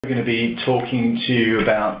We're going to be talking to you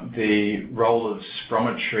about the role of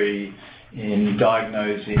spirometry in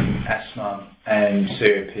diagnosing asthma and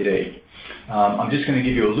COPD. I'm just going to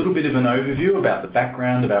give you a little bit of an overview about the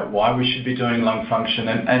background, about why we should be doing lung function,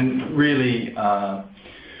 and really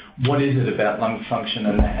what is it about lung function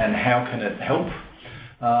and how can it help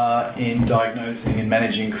in diagnosing and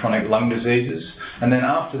managing chronic lung diseases. And then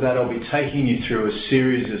after that, I'll be taking you through a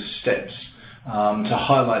series of steps to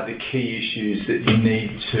highlight the key issues that you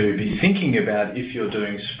need to be thinking about if you're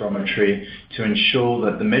doing spirometry to ensure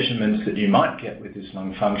that the measurements that you might get with this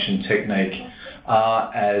lung function technique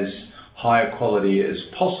are as high quality as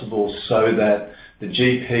possible, so that the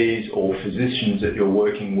GPs or physicians that you're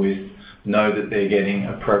working with know that they're getting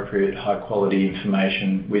appropriate high quality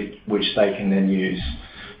information which they can then use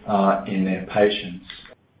in their patients.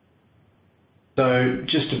 So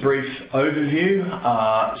just a brief overview.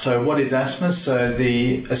 So what is asthma? So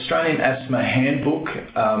the Australian Asthma Handbook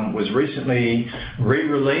was recently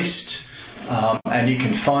re-released, and you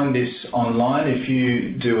can find this online. If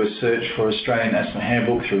you do a search for Australian Asthma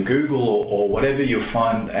Handbook through Google or whatever, you'll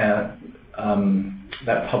find that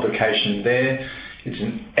publication there. It's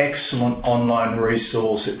an excellent online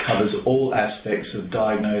resource. It covers all aspects of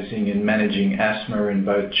diagnosing and managing asthma in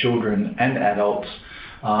both children and adults,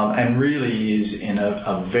 and really is in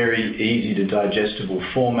a very easy to digestible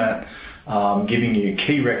format, giving you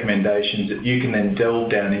key recommendations that you can then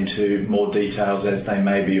delve down into more details as they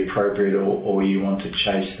may be appropriate or you want to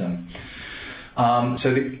chase them.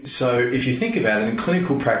 So if you think about it, in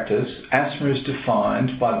clinical practice, asthma is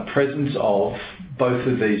defined by the presence of both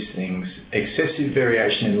of these things: excessive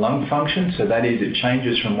variation in lung function, so that is, it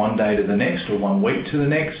changes from one day to the next or 1 week to the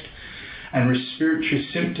next, and respiratory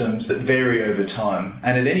symptoms that vary over time,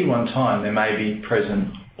 and at any one time they may be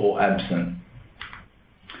present or absent.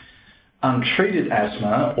 Untreated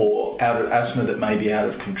asthma, or asthma that may be out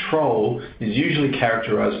of control, is usually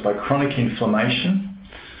characterized by chronic inflammation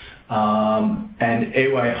and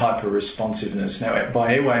airway hyperresponsiveness. Now,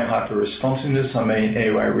 by airway hyperresponsiveness, I mean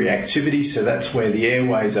airway reactivity, so that's where the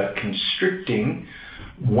airways are constricting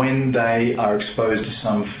when they are exposed to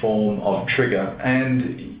some form of trigger.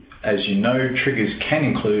 And as you know, triggers can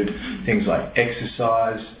include things like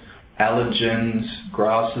exercise, allergens,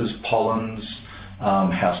 grasses, pollens,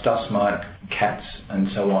 house dust mite, cats, and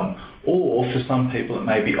so on. Or for some people it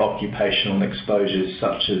may be occupational exposures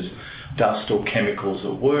such as dust or chemicals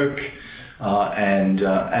at work, and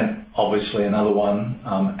obviously another one,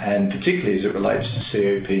 and particularly as it relates to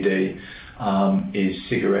COPD, is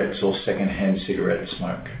cigarettes or secondhand cigarette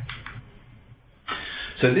smoke.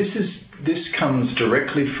 So this comes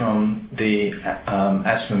directly from the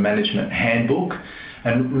Asthma Management Handbook,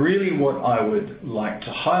 and really what I would like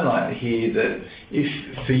to highlight here, that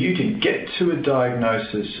for you to get to a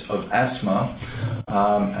diagnosis of asthma,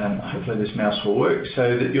 and hopefully this mouse will work,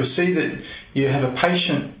 so that you'll see that you have a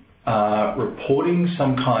patient reporting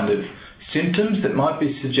some kind of symptoms that might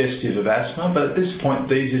be suggestive of asthma, but at this point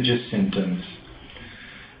these are just symptoms.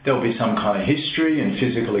 There'll be some kind of history and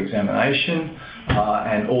physical examination,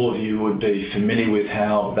 and all of you would be familiar with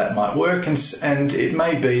how that might work, and it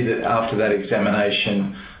may be that after that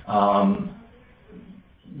examination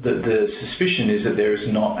that the suspicion is that there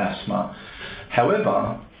is not asthma.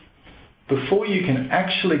 However, before you can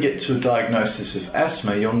actually get to a diagnosis of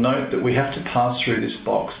asthma, you'll note that we have to pass through this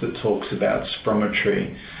box that talks about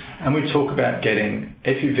spirometry. And we talk about getting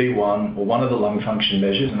FEV1, or one of the lung function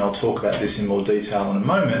measures, and I'll talk about this in more detail in a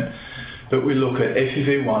moment, but we look at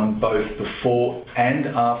FEV1 both before and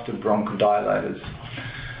after bronchodilators.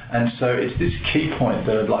 And so it's this key point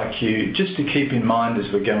that I'd like you just to keep in mind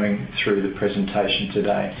as we're going through the presentation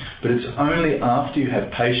today. But it's only after you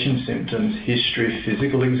have patient symptoms, history,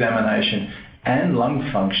 physical examination, and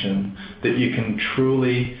lung function that you can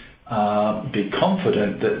truly be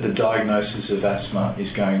confident that the diagnosis of asthma is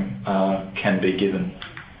can be given.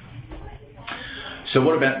 So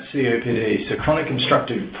what about COPD? So chronic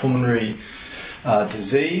obstructive pulmonary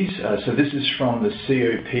disease. So this is from the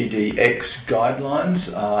COPDX guidelines,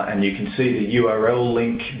 and you can see the URL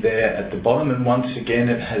link there at the bottom. And once again,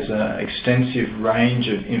 it has an extensive range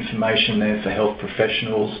of information there for health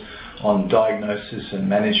professionals on diagnosis and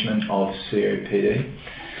management of COPD.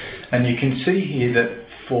 And you can see here that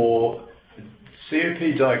for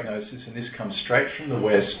COPD diagnosis, and this comes straight from the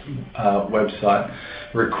website,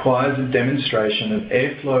 requires a demonstration of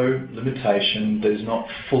airflow limitation that is not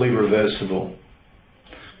fully reversible.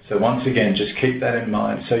 So once again, just keep that in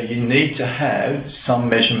mind. So you need to have some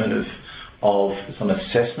measurement of some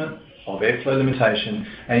assessment of airflow limitation,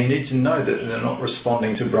 and you need to know that they're not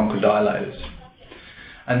responding to bronchodilators.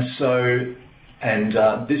 And so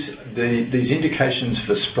These indications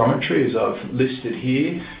for spirometry, as I've listed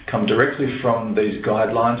here, come directly from these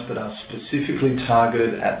guidelines but are specifically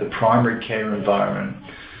targeted at the primary care environment.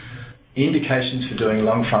 Indications for doing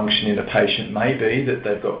lung function in a patient may be that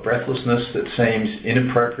they've got breathlessness that seems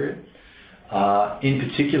inappropriate, in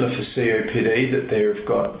particular for COPD, that they've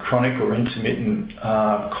got chronic or intermittent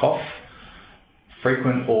cough,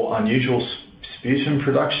 frequent or unusual sputum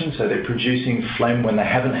production, so they're producing phlegm when they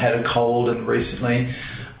haven't had a cold and recently.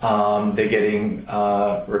 They're getting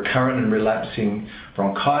recurrent and relapsing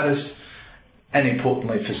bronchitis, and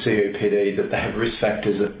importantly for COPD, that they have risk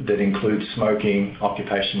factors that include smoking,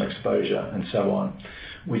 occupational exposure, and so on.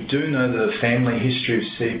 We do know that a family history of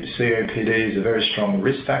COPD is a very strong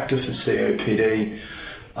risk factor for COPD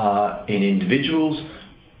in individuals.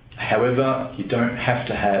 However, you don't have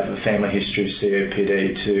to have a family history of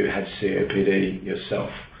COPD to have COPD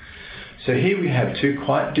yourself. So here we have two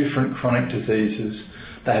quite different chronic diseases.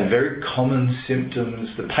 They have very common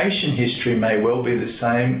symptoms. The patient history may well be the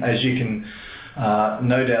same. As you can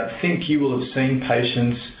no doubt think, you will have seen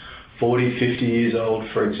patients 40, 50 years old,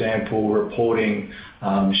 for example, reporting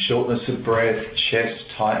shortness of breath, chest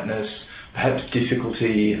tightness, perhaps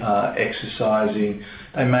difficulty exercising.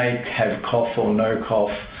 They may have cough or no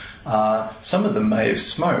cough. Some of them may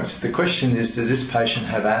have smoked. The question is, does this patient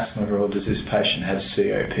have asthma or does this patient have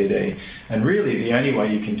COPD? And really the only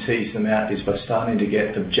way you can tease them out is by starting to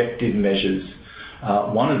get objective measures.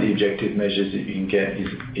 One of the objective measures that you can get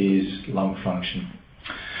is lung function.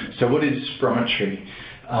 So what is spirometry?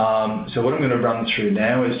 So what I'm going to run through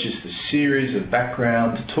now is just a series of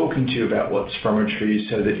background, talking to you about what spirometry is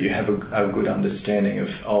so that you have a good understanding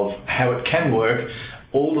of how it can work.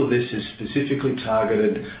 All of this is specifically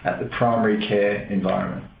targeted at the primary care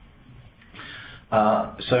environment.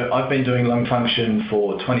 So I've been doing lung function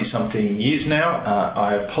for 20-something years now.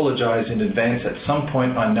 I apologise in advance. At some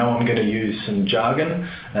point I know I'm going to use some jargon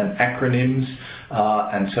and acronyms,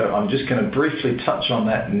 and so I'm just going to briefly touch on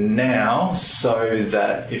that now so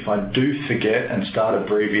that if I do forget and start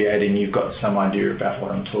abbreviating, you've got some idea about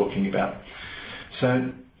what I'm talking about.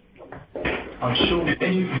 So I'm sure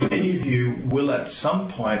many of you will at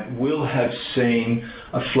some point will have seen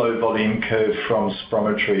a flow volume curve from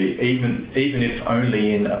spirometry, even if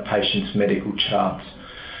only in a patient's medical charts.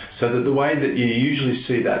 So that the way that you usually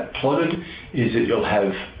see that plotted is that you'll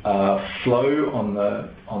have flow on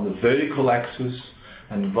the vertical axis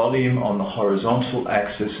and volume on the horizontal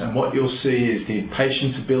axis, and what you'll see is the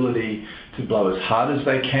patient's ability to blow as hard as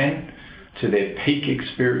they can to their peak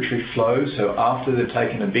expiratory flow. So after they've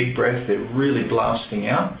taken a big breath, they're really blasting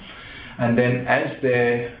out, and then as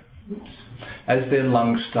their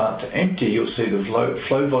lungs start to empty, you'll see the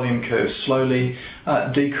flow volume curve slowly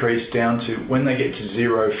decrease down to when they get to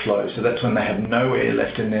zero flow. So that's when they have no air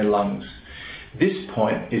left in their lungs. This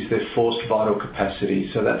point is their forced vital capacity.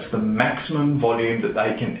 So that's the maximum volume that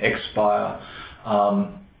they can expire.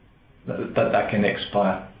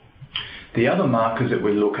 The other markers that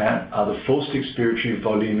we look at are the forced expiratory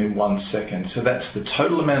volume in 1 second. So that's the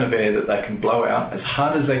total amount of air that they can blow out as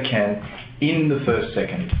hard as they can in the first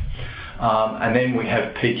second. And then we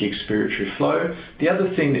have peak expiratory flow. The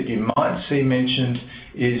other thing that you might see mentioned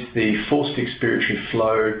is the forced expiratory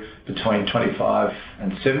flow between 25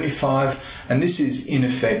 and 75, and this is in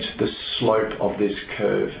effect the slope of this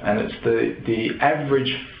curve, and it's the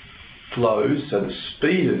average flow, so the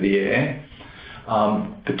speed of the air,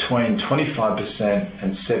 between 25%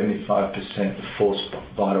 and 75% of forced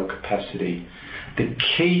vital capacity. The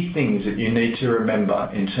key things that you need to remember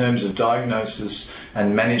in terms of diagnosis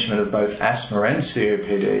and management of both asthma and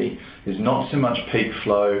COPD is not so much peak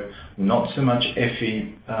flow, not so much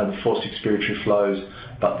FE, the forced expiratory flows,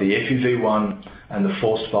 but the FEV1 and the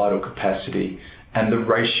forced vital capacity and the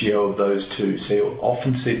ratio of those two. So you'll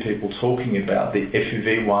often see people talking about the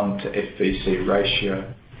FEV1 to FVC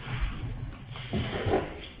ratio.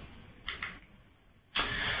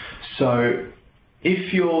 So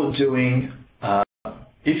if you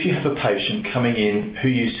have a patient coming in who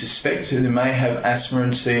you suspect who may have asthma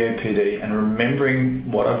and COPD, and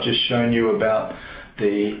remembering what I've just shown you about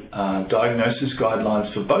the diagnosis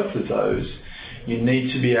guidelines for both of those, you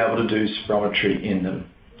need to be able to do spirometry in them.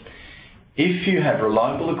 If you have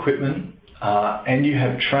reliable equipment and you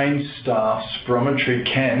have trained staff, spirometry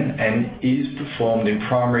can and is performed in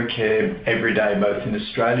primary care every day, both in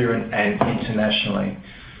Australia and internationally.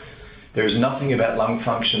 There is nothing about lung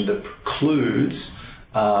function that precludes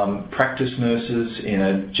practice nurses in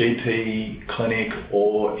a GP clinic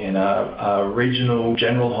or in a regional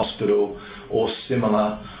general hospital or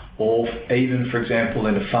similar, or even, for example,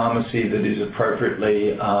 in a pharmacy that is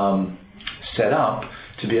appropriately set up,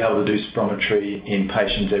 to be able to do spirometry in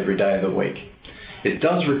patients every day of the week. It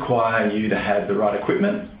does require you to have the right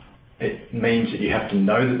equipment. It means that you have to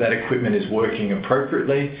know that that equipment is working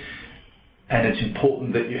appropriately, and it's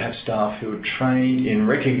important that you have staff who are trained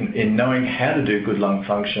in knowing how to do good lung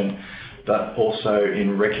function, but also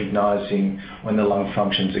in recognising when the lung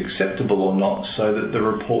function is acceptable or not, so that the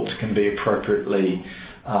reports can be appropriately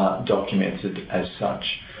documented as such.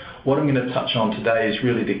 What I'm going to touch on today is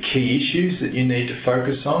really the key issues that you need to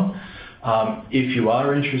focus on. If you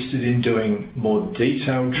are interested in doing more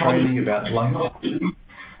detailed training about lung function,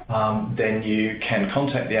 then you can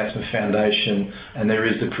contact the Asthma Foundation, and there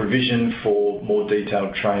is the provision for more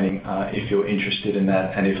detailed training if you're interested in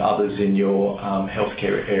that, and if others in your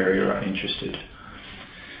healthcare area are interested.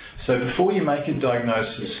 So before you make a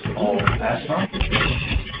diagnosis of asthma,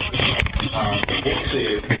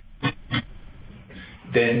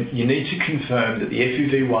 then you need to confirm that the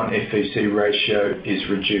FEV1-FVC ratio is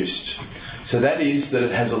reduced. So that is that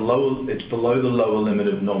it's below the lower limit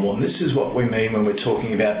of normal. And this is what we mean when we're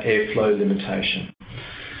talking about airflow limitation.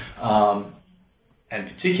 And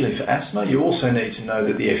particularly for asthma, you also need to know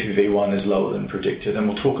that the FEV1 is lower than predicted, and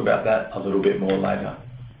we'll talk about that a little bit more later.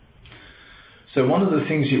 So one of the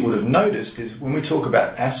things you would have noticed is when we talk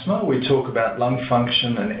about asthma, we talk about lung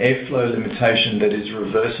function and airflow limitation that is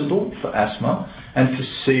reversible for asthma, and for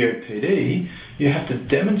COPD, you have to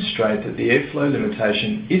demonstrate that the airflow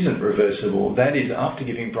limitation isn't reversible. That is, after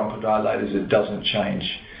giving bronchodilators, it doesn't change.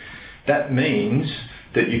 That means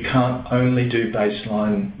that you can't only do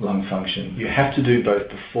baseline lung function. You have to do both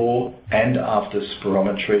before and after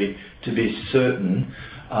spirometry to be certain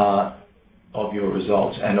of your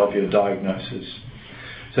results and of your diagnosis.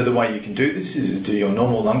 So the way you can do this is do your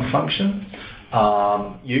normal lung function.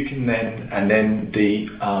 You can then the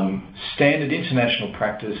standard international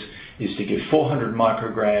practice is to give 400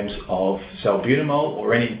 micrograms of salbutamol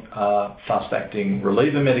or any fast-acting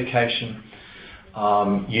reliever medication.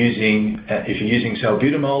 If you're using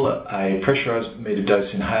salbutamol, a pressurized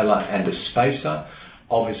metered-dose inhaler and a spacer.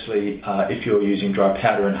 Obviously, if you're using dry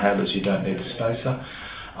powder inhalers, you don't need a spacer.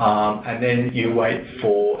 And then you wait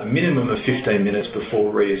for a minimum of 15 minutes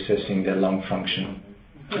before reassessing their lung function.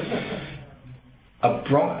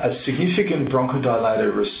 A significant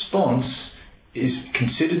bronchodilator response is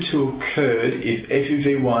considered to occur if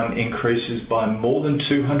FEV1 increases by more than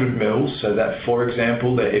 200 mils, so that, for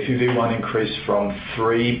example, the FEV1 increased from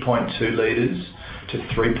 3.2 litres to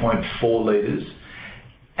 3.4 litres,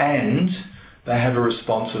 and they have a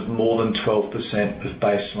response of more than 12% of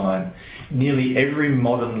baseline. Nearly every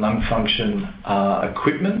modern lung function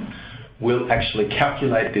equipment will actually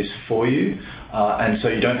calculate this for you, and so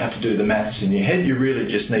you don't have to do the maths in your head. You really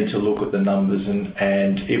just need to look at the numbers,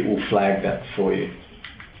 and it will flag that for you.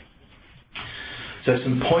 So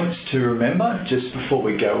some points to remember just before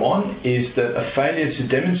we go on is that a failure to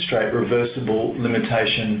demonstrate reversible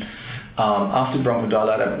limitation after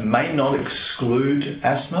bronchodilator may not exclude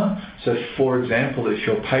asthma. So for example, if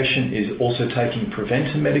your patient is also taking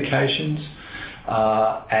preventer medications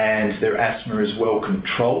and their asthma is well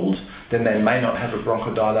controlled, then they may not have a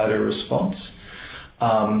bronchodilator response.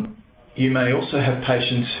 You may also have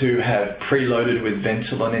patients who have preloaded with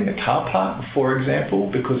Ventolin in the car park, for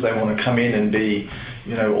example, because they want to come in and be,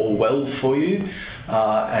 all well for you.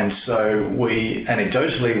 And so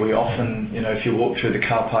anecdotally, we often, if you walk through the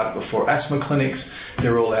car park before asthma clinics,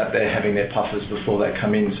 they're all out there having their puffers before they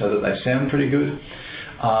come in so that they sound pretty good.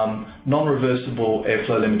 Non-reversible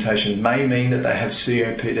airflow limitation may mean that they have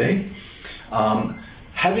COPD.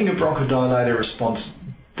 Having a bronchodilator response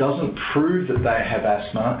doesn't prove that they have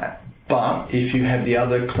asthma, but if you have the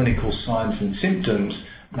other clinical signs and symptoms,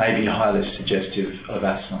 may be highly suggestive of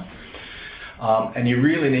asthma. And you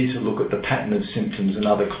really need to look at the pattern of symptoms and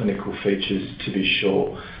other clinical features to be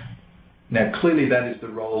sure. Now, clearly that is the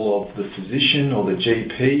role of the physician or the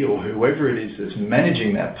GP or whoever it is that's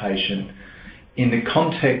managing that patient. In the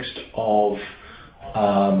context of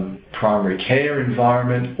primary care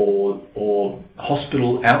environment or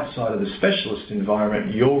hospital outside of the specialist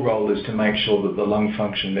environment, your role is to make sure that the lung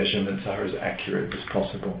function measurements are as accurate as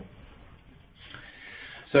possible.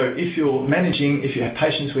 So if you have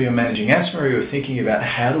patients where you're managing asthma, or you're thinking about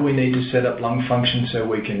how do we need to set up lung function so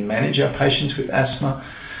we can manage our patients with asthma,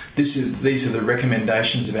 these are the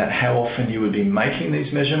recommendations about how often you would be making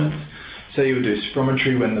these measurements. So you would do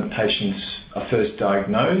spirometry when the patients are first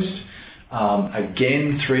diagnosed,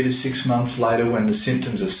 again 3 to 6 months later when the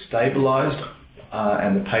symptoms are stabilised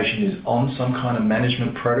and the patient is on some kind of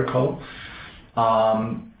management protocol,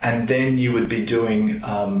 and then you would be doing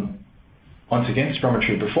once again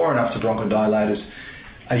spirometry before and after bronchodilators.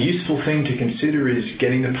 A useful thing to consider is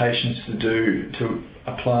getting the patients to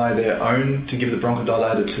apply their own, to give the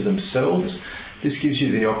bronchodilator to themselves. This gives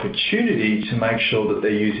you the opportunity to make sure that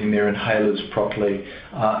they're using their inhalers properly,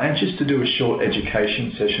 and just to do a short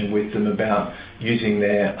education session with them about using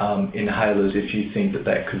their inhalers if you think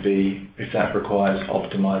if that requires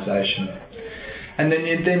optimization. And then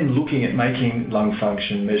you're looking at making lung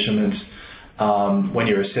function measurements when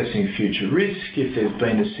you're assessing future risk, if there's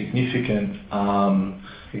been a significant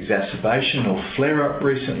exacerbation or flare-up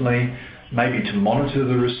recently, maybe to monitor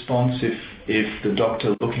the response if the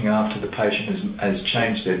doctor looking after the patient has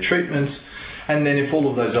changed their treatments, and then if all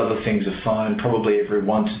of those other things are fine, probably every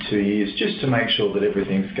 1 to 2 years, just to make sure that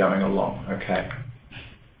everything's going along okay.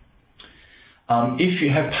 If you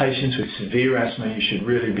have patients with severe asthma, you should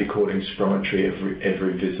really be recording spirometry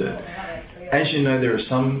every visit. As you know, there are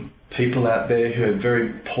some people out there who have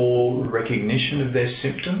very poor recognition of their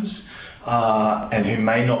symptoms and who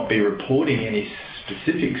may not be reporting any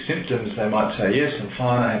specific symptoms. They might say, yes, I'm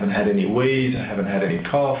fine, I haven't had any wheeze, I haven't had any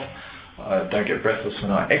cough, I don't get breathless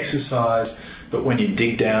when I exercise, but when you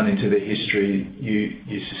dig down into their history,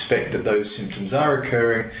 you suspect that those symptoms are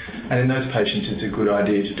occurring, and in those patients it's a good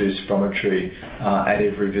idea to do spirometry at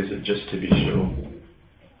every visit just to be sure.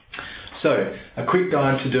 So, a quick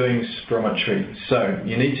guide to doing spirometry. So,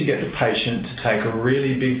 you need to get the patient to take a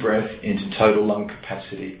really big breath into total lung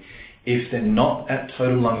capacity. If they're not at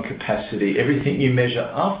total lung capacity, everything you measure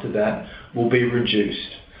after that will be reduced.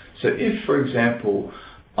 So if, for example,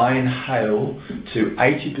 I inhale to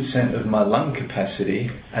 80% of my lung capacity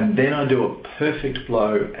and then I do a perfect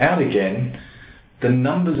blow out again, the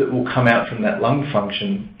numbers that will come out from that lung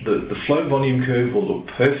function, the flow volume curve will look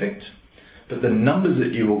perfect, but the numbers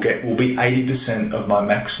that you will get will be 80% of my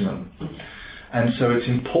maximum. And so it's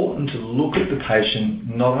important to look at the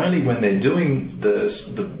patient not only when they're doing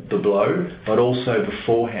the blow, but also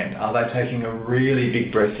beforehand. Are they taking a really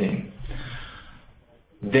big breath in?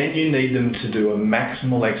 Then you need them to do a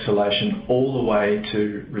maximal exhalation all the way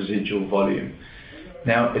to residual volume.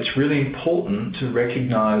 Now, it's really important to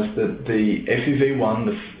recognize that the FEV1,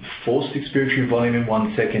 the forced expiratory volume in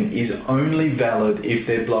 1 second, is only valid if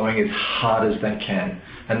they're blowing as hard as they can.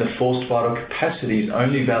 And the forced vital capacity is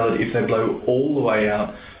only valid if they blow all the way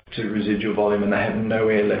out to residual volume and they have no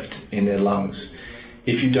air left in their lungs.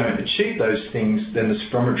 If you don't achieve those things, then the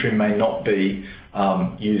spirometry may not be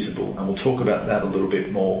usable. And we'll talk about that a little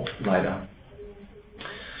bit more later.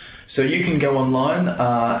 So you can go online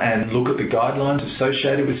and look at the guidelines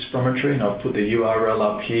associated with spirometry, and I've put the URL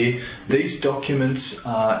up here. These documents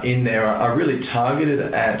in there are really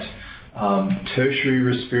targeted at tertiary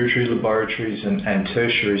respiratory laboratories and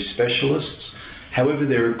tertiary specialists. However,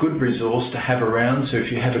 they're a good resource to have around, so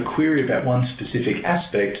if you have a query about one specific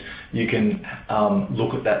aspect, you can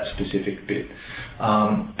look at that specific bit.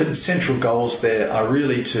 But the central goals there are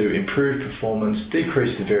really to improve performance,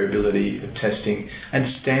 decrease the variability of testing,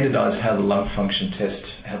 and standardise how the lung function test,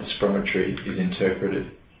 how the spirometry is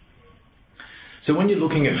interpreted. So when you're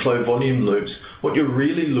looking at flow volume loops, what you're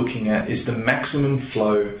really looking at is the maximum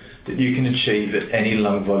flow that you can achieve at any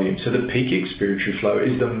lung volume. So the peak expiratory flow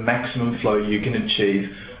is the maximum flow you can achieve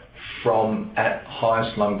from at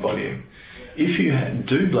highest lung volume. If you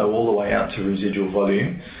do blow all the way out to residual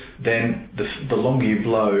volume, then the longer you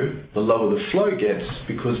blow, the lower the flow gets,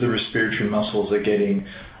 because the respiratory muscles are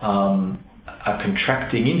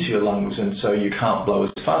contracting into your lungs, and so you can't blow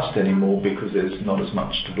as fast anymore because there's not as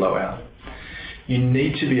much to blow out. You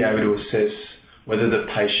need to be able to assess whether the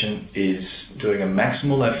patient is doing a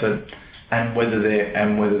maximal effort and whether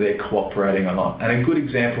they're cooperating or not. And a good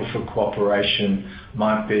example for cooperation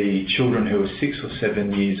might be children who are 6 or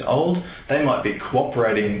 7 years old. They might be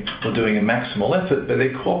cooperating or doing a maximal effort, but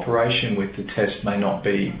their cooperation with the test may not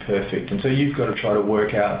be perfect. And so you've got to try to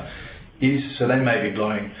work out, so they may be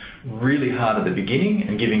blowing really hard at the beginning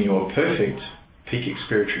and giving you a perfect peak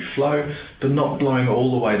expiratory flow, but not blowing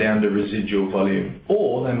all the way down to residual volume.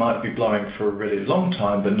 Or they might be blowing for a really long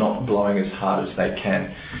time, but not blowing as hard as they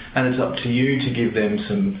can. And it's up to you to give them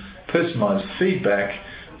some personalised feedback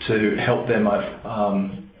to help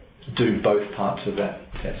them do both parts of that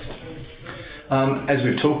test. As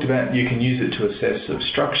we've talked about, you can use it to assess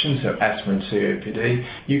obstruction, so asthma and COPD.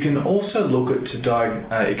 You can also look at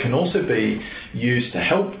it can also be used to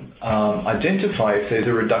help identify if there's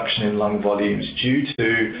a reduction in lung volumes due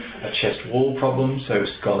to a chest wall problem, so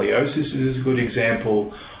scoliosis is a good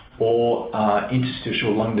example, or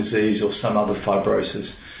interstitial lung disease or some other fibrosis.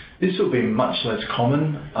 This will be much less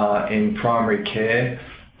common in primary care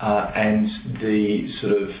and the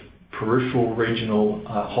sort of peripheral regional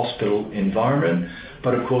hospital environment,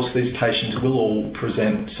 but of course these patients will all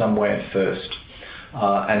present somewhere first.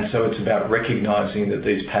 and so it's about recognising that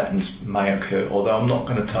these patterns may occur, although I'm not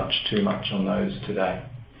going to touch too much on those today.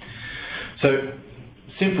 So,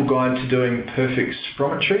 simple guide to doing perfect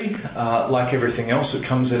spirometry. Like everything else, it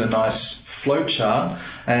comes in a nice flow chart,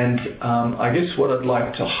 and I guess what I'd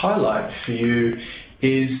like to highlight for you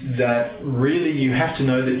is that really you have to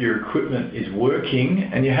know that your equipment is working,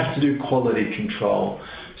 and you have to do quality control.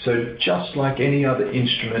 So just like any other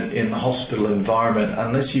instrument in the hospital environment,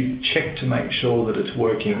 unless you check to make sure that it's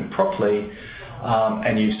working properly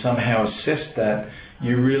and you somehow assess that,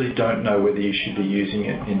 you really don't know whether you should be using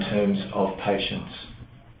it in terms of patients.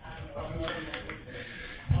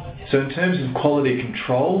 So in terms of quality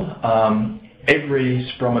control,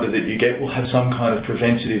 every spirometer that you get will have some kind of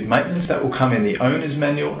preventative maintenance that will come in the owner's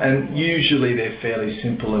manual, and usually they're fairly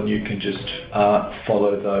simple and you can just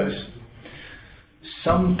follow those.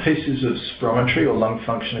 Some pieces of spirometry or lung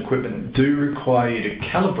function equipment do require you to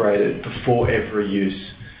calibrate it before every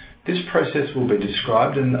use. This process will be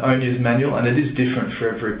described in the owner's manual, and it is different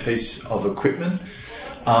for every piece of equipment.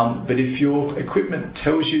 But if your equipment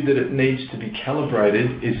tells you that it needs to be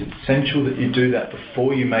calibrated, it's essential that you do that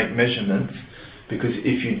before you make measurements, because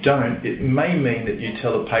if you don't, it may mean that you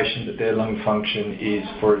tell a patient that their lung function is,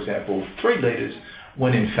 for example, 3 litres,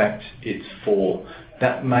 when in fact it's 4.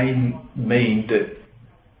 That may mean that,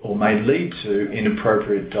 or may lead to,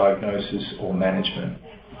 inappropriate diagnosis or management.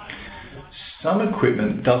 Some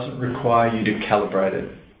equipment doesn't require you to calibrate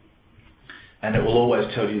it, and it will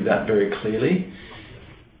always tell you that very clearly.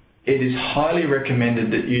 It is highly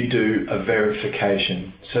recommended that you do a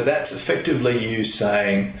verification. So that's effectively you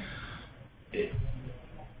saying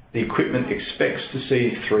the equipment expects to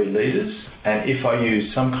see 3 litres, and if I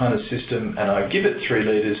use some kind of system and I give it 3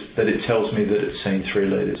 litres, that it tells me that it's seen 3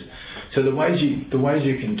 litres. So the ways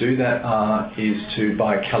you can do that is to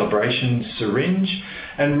buy a calibration syringe,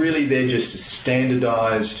 and really they're just a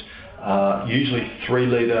standardised, usually 3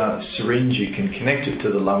 litre syringe. You can connect it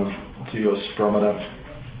to the lung, to your spirometer,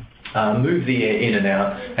 move the air in and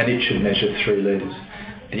out, and it should measure 3 litres.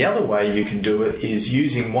 The other way you can do it is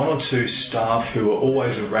using 1 or 2 staff who are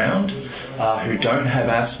always around, who don't have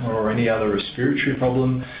asthma or any other respiratory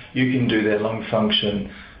problem. You can do their lung function,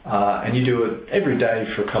 and you do it every day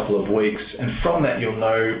for a couple of weeks, and from that you'll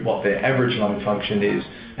know what their average lung function is,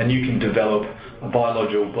 and you can develop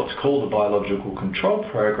what's called a biological control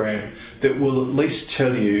program that will at least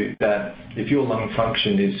tell you that if your lung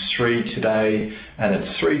function is 3 today and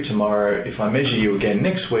it's 3 tomorrow, if I measure you again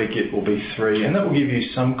next week it will be 3, and that will give you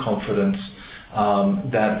some confidence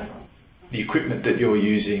that the equipment that you're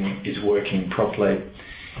using is working properly.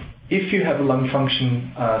 If you have a lung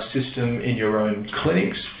function system in your own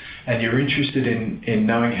clinics and you're interested in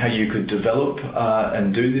knowing how you could develop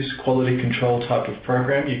and do this quality control type of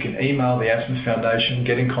program, you can email the Asthma Foundation,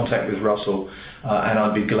 get in contact with Russell, and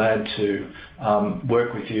I'd be glad to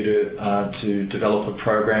work with you to develop a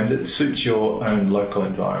program that suits your own local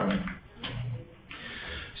environment.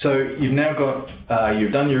 So you've now got,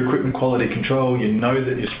 you've done your equipment quality control, you know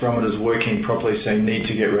that your spirometer is working properly, so you need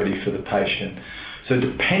to get ready for the patient. So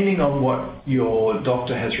depending on what your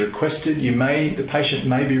doctor has requested, the patient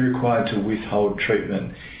may be required to withhold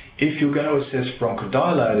treatment. If you're going to assess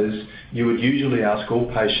bronchodilators, you would usually ask all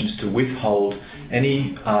patients to withhold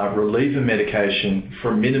any reliever medication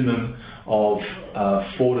for a minimum of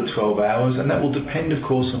 4 to 12 hours, and that will depend, of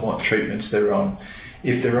course, on what treatments they're on.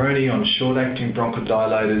 If they're only on short-acting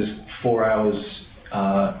bronchodilators, 4 hours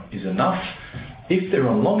is enough. If they're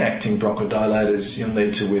on long-acting bronchodilators, you'll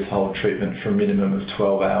need to withhold treatment for a minimum of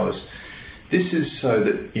 12 hours. This is so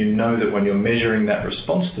that you know that when you're measuring that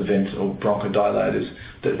response to vent or bronchodilators,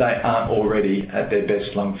 that they aren't already at their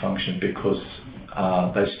best lung function, because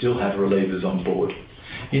they still have relievers on board.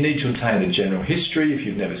 You need to obtain a general history if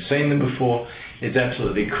you've never seen them before. It's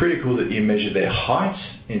absolutely critical that you measure their height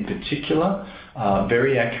in particular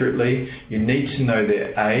very accurately. You need to know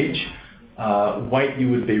their age. Weight you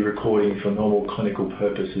would be recording for normal clinical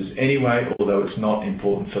purposes anyway, although it's not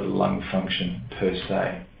important for the lung function per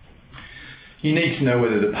se. You need to know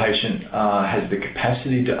whether the patient has the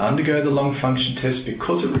capacity to undergo the lung function test,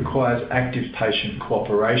 because it requires active patient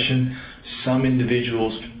cooperation. Some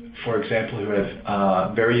individuals, for example, who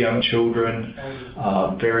have very young children,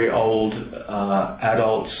 very old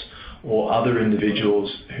adults, or other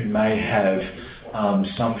individuals who may have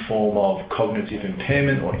some form of cognitive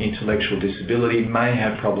impairment or intellectual disability, may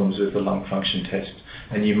have problems with the lung function test,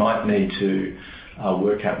 and you might need to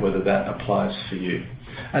work out whether that applies for you.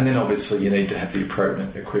 And then obviously you need to have the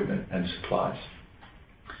appropriate equipment and supplies.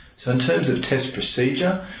 So in terms of test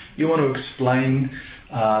procedure, you want to explain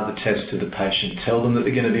the test to the patient. Tell them that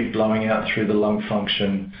they're going to be blowing out through the lung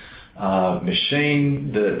function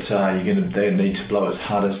machine, that they need to blow as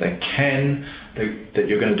hard as they can, that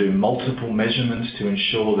you're going to do multiple measurements to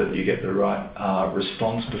ensure that you get the right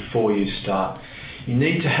response before you start. You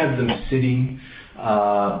need to have them sitting,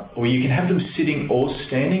 or you can have them sitting or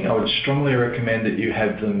standing. I would strongly recommend that you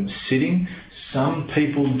have them sitting. Some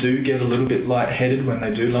people do get a little bit lightheaded when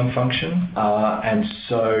they do lung function, and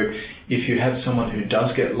so if you have someone who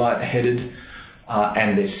does get lightheaded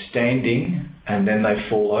and they're standing and then they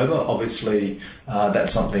fall over, obviously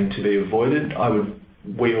that's something to be avoided.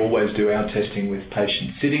 We always do our testing with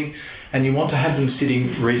patients sitting, and you want to have them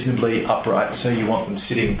sitting reasonably upright. So you want them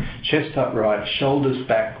sitting chest upright, shoulders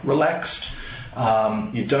back, relaxed.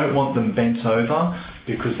 You don't want them bent over,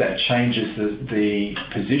 because that changes the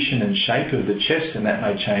position and shape of the chest, and that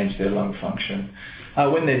may change their lung function.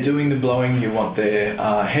 When they're doing the blowing, you want their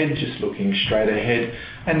head just looking straight ahead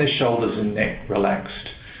and their shoulders and neck relaxed.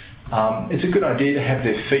 It's a good idea to have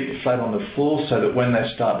their feet flat on the floor so that when they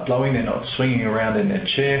start blowing, they're not swinging around in their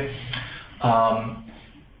chair.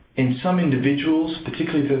 In some individuals,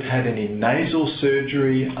 particularly if they've had any nasal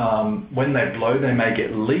surgery, when they blow, they may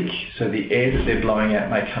get leak, so the air that they're blowing out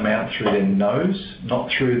may come out through their nose, not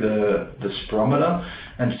through the spirometer,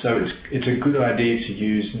 and so it's a good idea to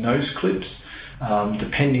use nose clips.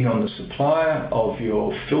 Depending on the supplier of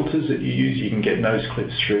your filters that you use, you can get nose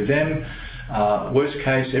clips through them. Worst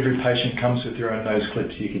case, every patient comes with their own nose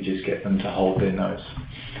clips. You could just get them to hold their nose.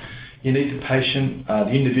 You need the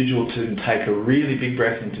individual to take a really big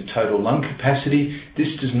breath into total lung capacity.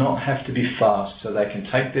 This does not have to be fast, so they can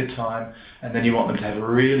take their time, and then you want them to have a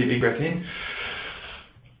really big breath in,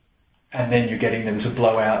 and then you're getting them to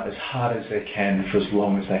blow out as hard as they can for as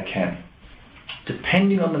long as they can.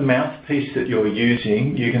 Depending on the mouthpiece that you're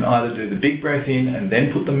using, you can either do the big breath in and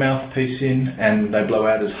then put the mouthpiece in and they blow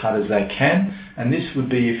out as hard as they can. And this would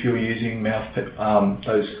be if you're using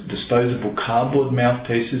those disposable cardboard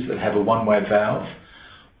mouthpieces that have a one-way valve.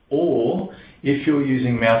 Or if you're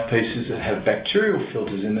using mouthpieces that have bacterial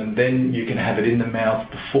filters in them, then you can have it in the mouth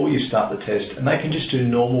before you start the test, and they can just do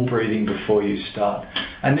normal breathing before you start.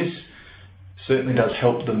 And this certainly does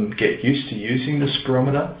help them get used to using the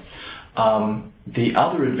spirometer. The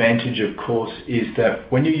other advantage, of course, is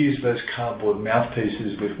that when you use those cardboard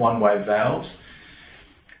mouthpieces with one-way valves,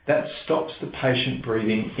 that stops the patient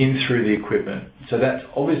breathing in through the equipment. So that's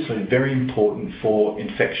obviously very important for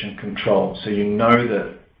infection control. So you know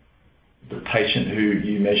that the patient who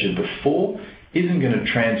you measured before isn't going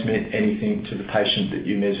to transmit anything to the patient that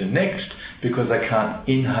you measure next, because they can't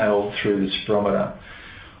inhale through the spirometer.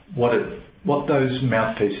 What those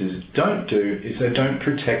mouthpieces don't do is they don't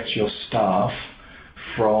protect your staff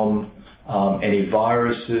from any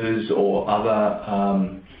viruses or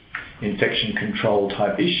other infection control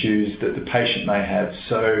type issues that the patient may have.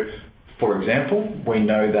 So, for example, we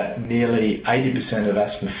know that nearly 80% of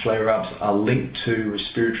asthma flare-ups are linked to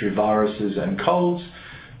respiratory viruses and colds.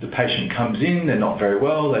 The patient comes in, they're not very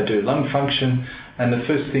well, they do lung function, and the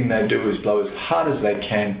first thing they do is blow as hard as they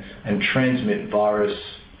can and transmit virus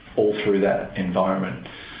all through that environment.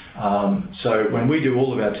 So when we do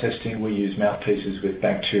all of our testing, we use mouthpieces with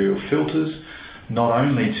bacterial filters, not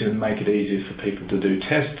only to make it easier for people to do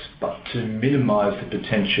tests, but to minimise the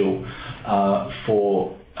potential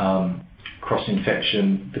for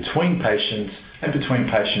cross-infection between patients and between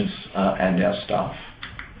patients and our staff.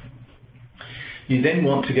 You then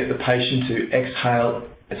want to get the patient to exhale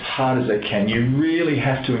as hard as they can. You really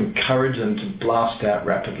have to encourage them to blast out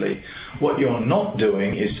rapidly. What you're not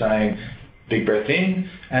doing is saying, big breath in,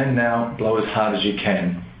 and now blow as hard as you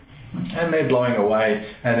can. And they're blowing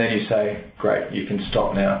away, and then you say, great, you can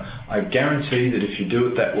stop now. I guarantee that if you do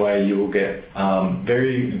it that way, you will get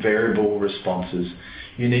very variable responses.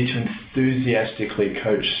 You need to enthusiastically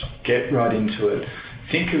coach, get right into it.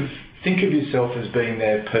 Think of yourself as being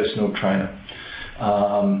their personal trainer.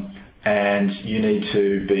 And you need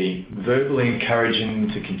to be verbally encouraging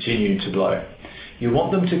them to continue to blow. You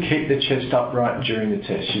want them to keep their chest upright during the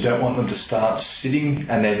test. You don't want them to start sitting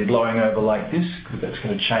and then blowing over like this, because that's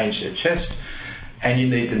going to change their chest. And you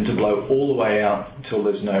need them to blow all the way out until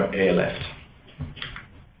there's no air left.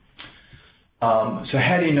 So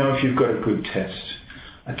how do you know if you've got a good test?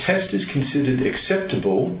 A test is considered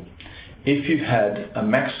acceptable if you've had a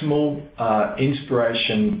maximal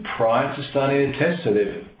inspiration prior to starting the test, so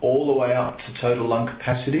they're all the way up to total lung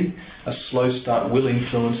capacity. A slow start will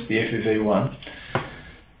influence the FEV1.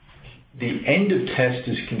 The end of test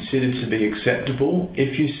is considered to be acceptable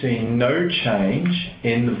if you see no change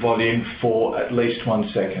in the volume for at least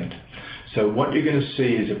 1 second. So what you're going to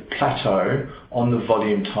see is a plateau on the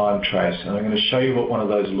volume time trace, and I'm going to show you what one of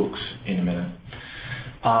those looks in a minute.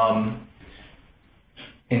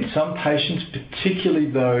 In some patients, particularly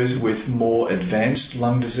those with more advanced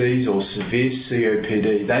lung disease or severe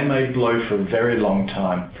COPD, they may blow for a very long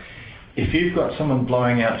time. If you've got someone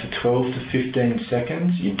blowing out to 12 to 15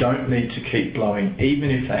 seconds, you don't need to keep blowing, even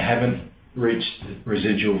if they haven't reached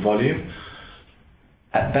residual volume.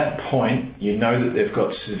 At that point, you know that they've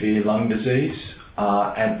got severe lung disease,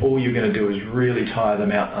 and all you're going to do is really tire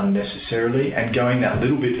them out unnecessarily, and going that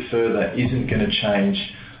little bit further isn't going to change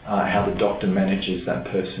how the doctor manages that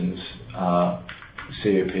person's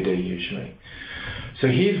COPD usually. So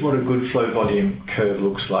here's what a good flow volume curve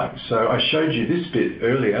looks like. So I showed you this bit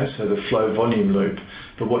earlier, so the flow volume loop,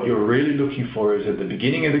 but what you're really looking for is at the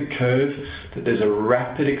beginning of the curve that there's a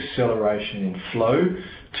rapid acceleration in flow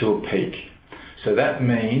to a peak. So that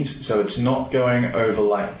means, so it's not going over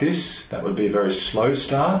like this, that would be a very slow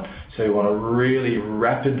start, so you want a really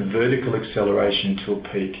rapid vertical acceleration to a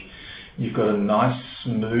peak. You've got a nice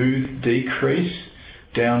smooth decrease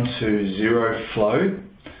down to zero flow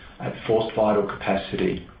at forced vital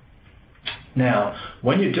capacity. Now,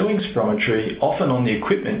 when you're doing spirometry, often on the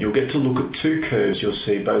equipment you'll get to look at two curves. You'll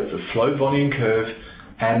see both the flow volume curve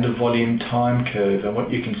and a volume time curve. And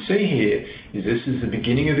what you can see here is this is the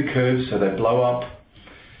beginning of the curve, so they blow up.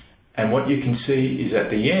 And what you can see is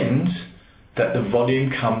at the end that the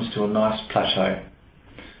volume comes to a nice plateau.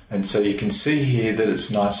 And so you can see here that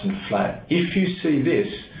it's nice and flat. If you see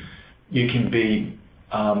this, you can be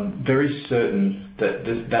very certain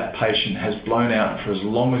that that patient has blown out for as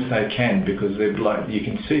long as they can, because you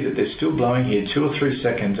can see that they're still blowing here 2 or 3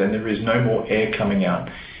 seconds and there is no more air coming out.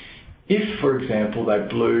 If, for example, they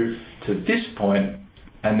blew to this point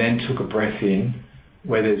and then took a breath in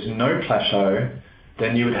where there's no plateau,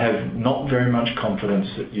 then you would have not very much confidence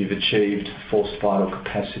that you've achieved forced vital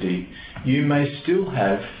capacity. You may still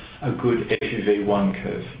have a good FEV1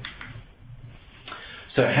 curve.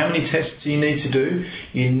 So how many tests do you need to do?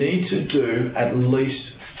 You need to do at least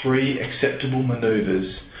 3 acceptable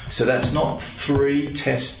manoeuvres. So that's not 3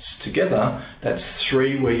 tests together, that's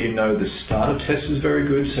 3 where you know the start of test is very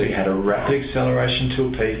good, so you had a rapid acceleration to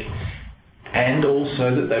a peak, and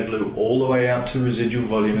also that they blew all the way out to residual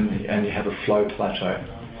volume and you have a flow plateau.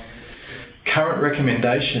 Current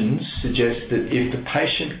recommendations suggest that if the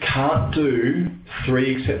patient can't do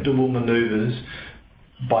 3 acceptable manoeuvres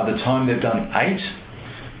by the time they've done 8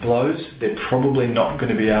 blows, they're probably not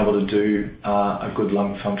going to be able to do a good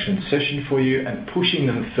lung function session for you, and pushing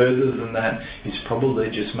them further than that is probably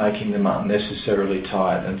just making them unnecessarily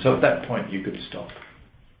tired, and so at that point you could stop.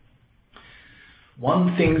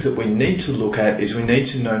 One thing that we need to look at is we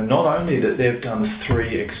need to know not only that they've done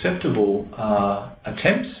 3 acceptable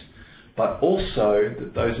attempts, but also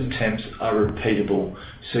that those attempts are repeatable.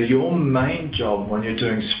 So your main job when you're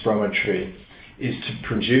doing spirometry is to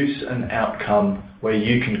produce an outcome where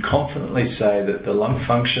you can confidently say that the lung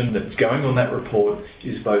function that's going on that report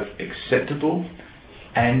is both acceptable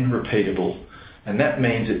and repeatable. And that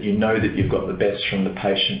means that you know that you've got the best from the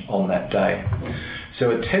patient on that day.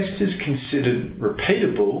 So a test is considered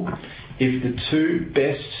repeatable if the 2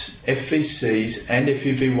 best FVCs and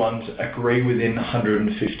FEV1s agree within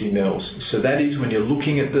 150 mils. So that is when you're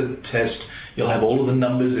looking at the test, you'll have all of the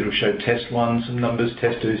numbers. It'll show test 1 some numbers,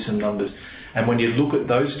 test 2 some numbers. And when you look at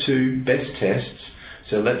those 2 best tests,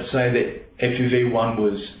 so let's say that FEV1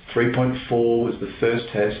 was 3.4 was the first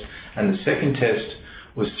test, and the second test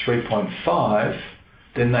was 3.5,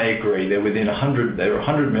 then they agree. They're within 100. They're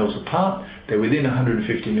 100 mils apart. They're within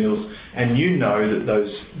 150 mils, and you know that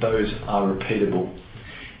those are repeatable.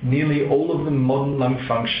 Nearly all of the modern lung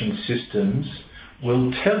function systems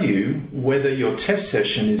will tell you whether your test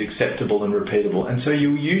session is acceptable and repeatable, and so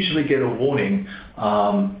you usually get a warning.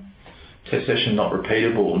 Test session not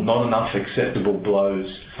repeatable, not enough acceptable blows.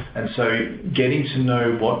 And so getting to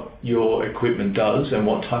know what your equipment does and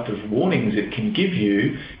what type of warnings it can give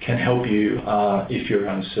you can help you if you're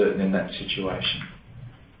uncertain in that situation.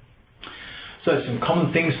 So some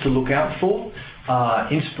common things to look out for.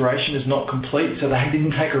 Inspiration is not complete, so they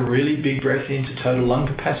didn't take a really big breath into total lung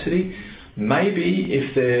capacity. Maybe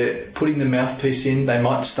if they're putting the mouthpiece in, they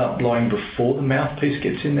might start blowing before the mouthpiece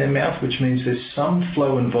gets in their mouth, which means there's some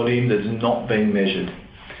flow and volume that's not being measured.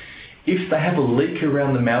 If they have a leak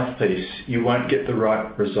around the mouthpiece, you won't get the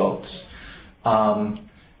right results.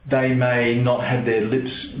 They may not have their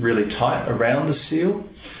lips really tight around the seal.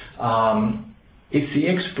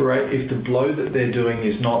 If the blow that they're doing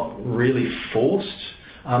is not really forced,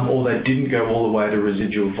 or they didn't go all the way to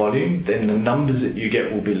residual volume, then the numbers that you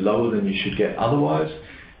get will be lower than you should get otherwise.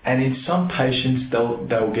 And in some patients,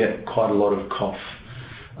 they'll get quite a lot of cough.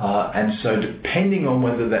 And so depending on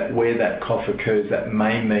where that cough occurs, that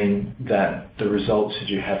may mean that the results that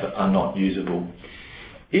you have are not usable.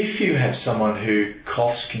 If you have someone who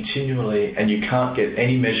coughs continually and you can't get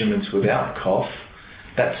any measurements without cough,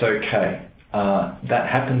 that's okay. That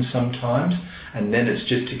happens sometimes, and then it's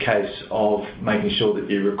just a case of making sure that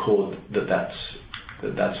you record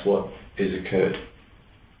that's what is occurred.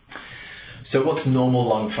 So what's normal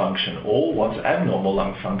lung function, or what's abnormal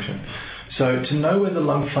lung function? So to know whether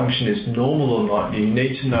lung function is normal or not, you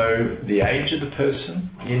need to know the age of the person,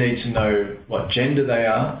 you need to know what gender they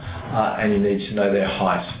are, and you need to know their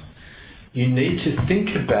height. You need to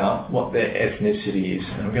think about what their ethnicity is,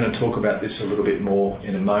 and I'm going to talk about this a little bit more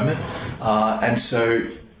in a moment. And so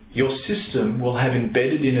your system will have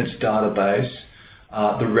embedded in its database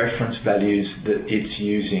the reference values that it's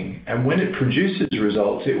using. And when it produces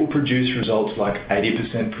results, it will produce results like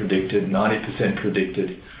 80% predicted, 90%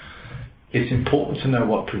 predicted. It's important to know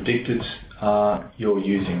what predictors you're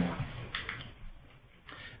using.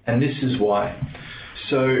 And this is why.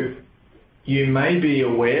 So you may be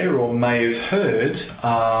aware or may have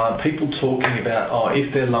heard people talking about,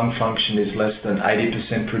 if their lung function is less than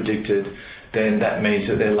 80% predicted, then that means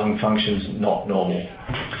that their lung function's not normal.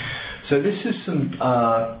 So this is some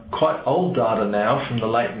quite old data now from the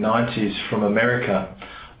late 90s from America.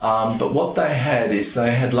 But what they had is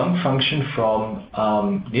they had lung function from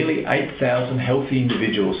nearly 8,000 healthy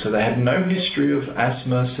individuals. So they had no history of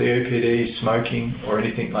asthma, COPD, smoking, or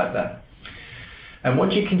anything like that. And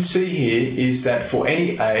what you can see here is that for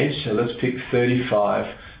any age, so let's pick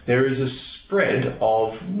 35, there is a spread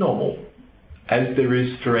of normal, as there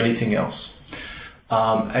is for anything else.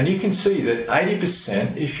 And you can see that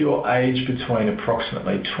 80%, if you're aged between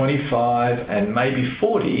approximately 25 and maybe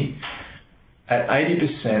 40, at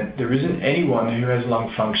 80%, there isn't anyone who has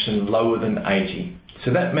lung function lower than 80.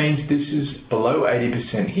 So that means this is below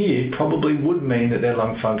 80% here, probably would mean that their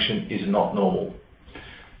lung function is not normal.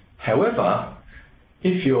 However,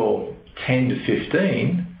 if you're 10 to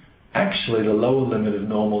 15, actually the lower limit of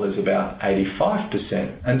normal is about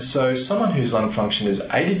 85%. And so someone whose lung function is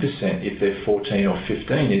 80% if they're 14 or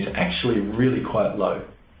 15 is actually really quite low.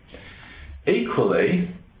 Equally,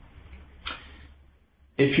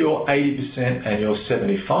 if you're 80% and you're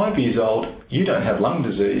 75 years old, you don't have lung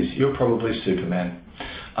disease, you're probably Superman.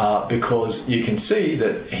 Because you can see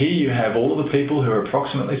that here you have all of the people who are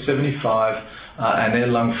approximately 75 and their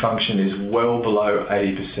lung function is well below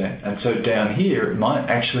 80%. And so down here it might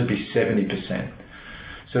actually be 70%.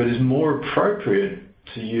 So it is more appropriate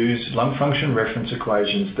to use lung function reference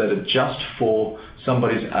equations that are just for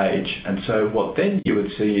somebody's age. And so what then you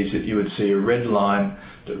would see is that you would see a red line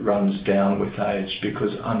that runs down with age,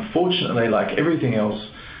 because unfortunately, like everything else,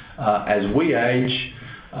 as we age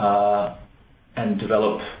and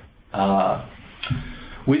develop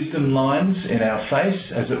wisdom lines in our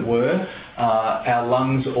face, as it were, our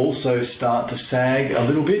lungs also start to sag a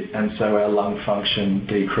little bit, and so our lung function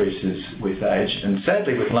decreases with age. And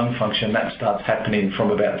sadly, with lung function, that starts happening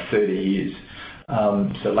from about 30 years.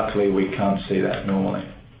 So luckily, we can't see that normally.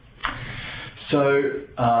 So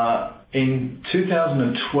in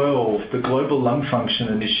 2012, the Global Lung Function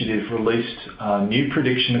Initiative released new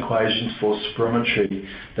prediction equations for spirometry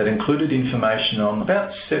that included information on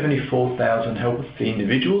about 74,000 healthy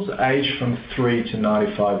individuals aged from 3 to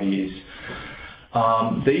 95 years.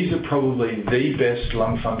 These are probably the best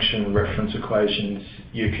lung function reference equations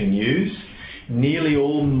you can use. Nearly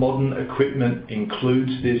all modern equipment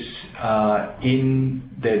includes this in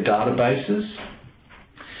their databases.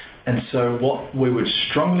 And so what we would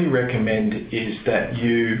strongly recommend is that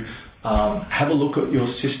you have a look at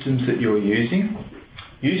your systems that you're using.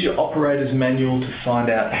 Use your operator's manual to find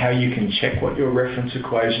out how you can check what your reference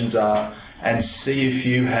equations are and see if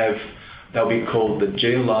you have, they'll be called the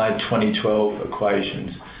GLI 2012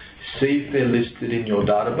 equations. See if they're listed in your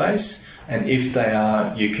database, and if they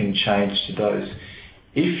are, you can change to those.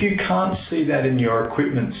 If you can't see that in your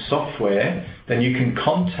equipment software, then you can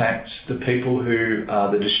contact the people who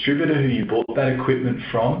are the distributor who you bought that equipment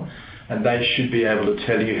from, and they should be able to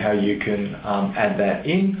tell you how you can add that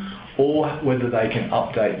in, or whether they can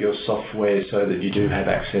update your software so that you do have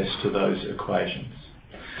access to those equations.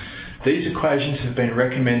 These equations have been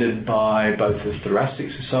recommended by both the Thoracic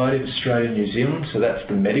Society of Australia and New Zealand, so that's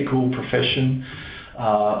the medical profession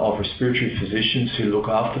of respiratory physicians who look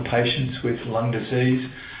after patients with lung disease,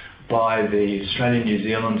 by the Australian New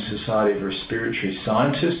Zealand Society of Respiratory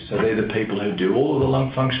Scientists, so they're the people who do all of the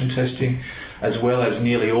lung function testing, as well as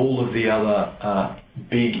nearly all of the other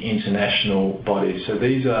big international bodies. So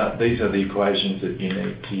these are the equations that you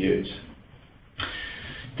need to use.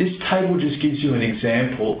 This table just gives you an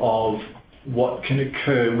example of what can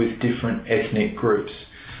occur with different ethnic groups.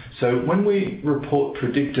 So when we report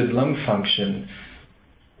predicted lung function,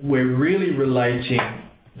 we're really relating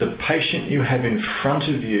the patient you have in front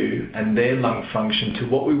of you and their lung function to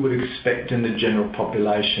what we would expect in the general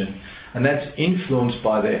population, and that's influenced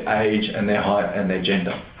by their age and their height and their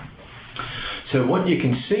gender. So what you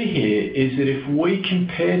can see here is that if we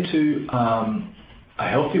compare to a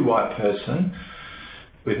healthy white person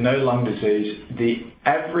with no lung disease, the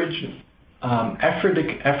average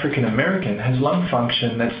African American has lung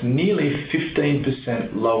function that's nearly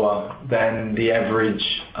 15% lower than the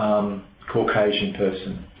average Caucasian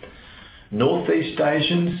person. Northeast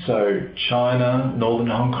Asians, so China, Northern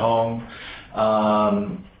Hong Kong,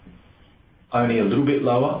 only a little bit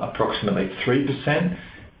lower, approximately 3%.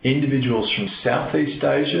 Individuals from Southeast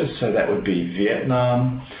Asia, so that would be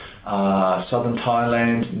Vietnam, Southern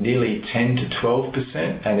Thailand, nearly 10 to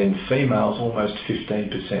 12%, and in females, almost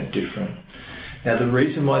 15% different. Now, the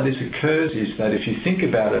reason why this occurs is that if you think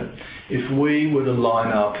about it, if we were to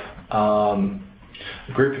line up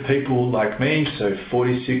a group of people like me, so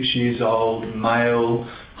 46 years old, male,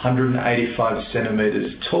 185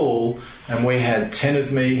 centimeters tall, and we had 10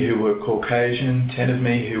 of me who were Caucasian, 10 of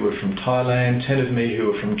me who were from Thailand, 10 of me who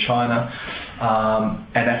were from China,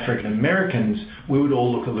 and African Americans, we would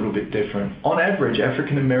all look a little bit different. On average,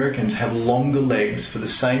 African Americans have longer legs for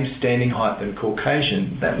the same standing height than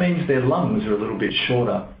Caucasian. That means their lungs are a little bit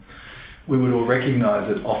shorter. We would all recognize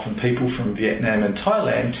that often people from Vietnam and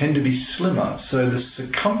Thailand tend to be slimmer, so the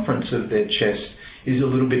circumference of their chest is a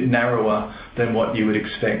little bit narrower than what you would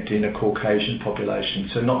expect in a Caucasian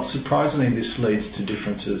population. So not surprisingly, this leads to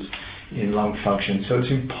differences in lung function. So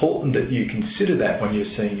it's important that you consider that when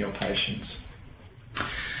you're seeing your patients.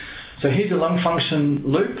 So here's a lung function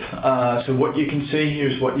loop. So what you can see here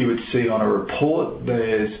is what you would see on a report.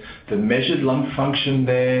 There's the measured lung function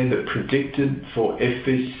there that predicted for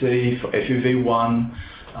FVC, for FEV1.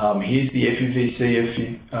 Here's the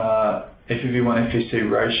FEV1 FVC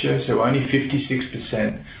ratio, so only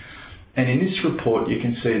 56%. And in this report, you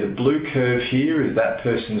can see the blue curve here is that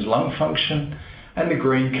person's lung function, and the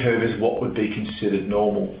green curve is what would be considered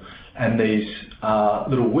normal. And these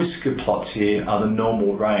little whisker plots here are the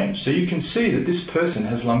normal range. So you can see that this person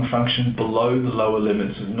has lung function below the lower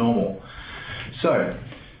limits of normal. So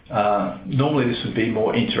normally this would be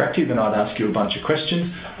more interactive and I'd ask you a bunch of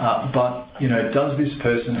questions, but does this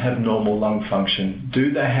person have normal lung function?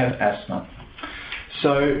 Do they have asthma?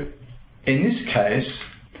 So in this case,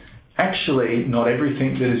 actually not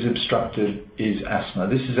everything that is obstructed is asthma.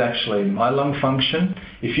 This is actually my lung function.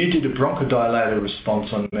 If you did a bronchodilator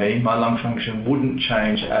response on me, my lung function wouldn't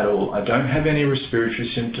change at all. I don't have any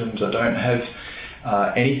respiratory symptoms. I don't have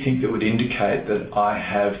anything that would indicate that I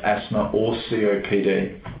have asthma or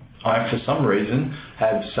COPD. I, for some reason,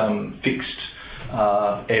 have some fixed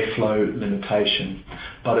airflow limitation.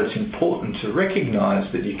 But it's important to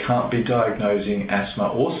recognize that you can't be diagnosing asthma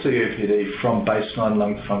or COPD from baseline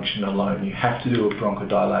lung function alone. You have to do a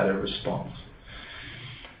bronchodilator response.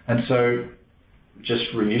 And so,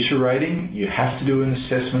 just reiterating, you have to do an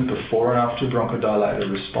assessment before and after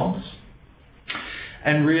bronchodilator response.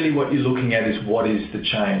 And really what you're looking at is what is the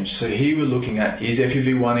change. So here we're looking at, is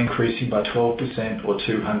FEV1 increasing by 12% or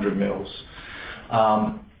 200 mils?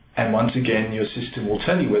 And once again, your system will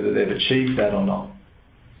tell you whether they've achieved that or not.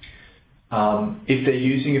 If they're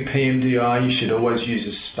using a PMDI, you should always use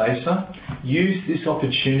a spacer. Use this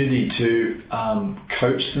opportunity to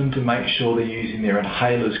coach them to make sure they're using their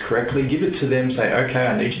inhalers correctly. Give it to them, say, okay,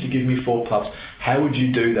 I need you to give me 4 puffs. How would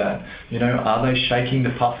you do that? Are they shaking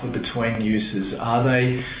the puffer between uses? Are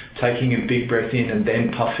they taking a big breath in and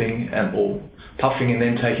then puffing, or puffing and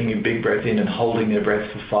then taking a big breath in and holding their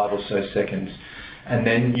breath for 5 or so seconds? And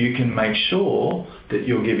then you can make sure that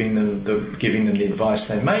you're giving them the advice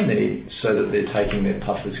they may need so that they're taking their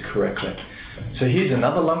puffers correctly. So here's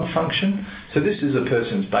another lung function. So this is a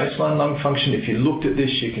person's baseline lung function. If you looked at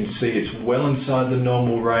this, you can see it's well inside the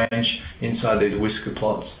normal range, inside these whisker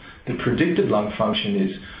plots. The predicted lung function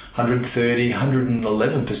is 130,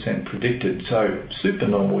 111% predicted. So super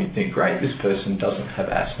normal. You think, great, this person doesn't have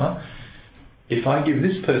asthma. If I give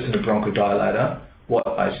this person a bronchodilator, what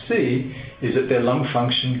I see is that their lung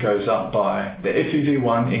function goes up by, the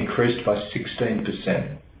FEV1 increased by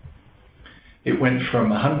 16%. It went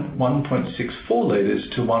from 1.64 litres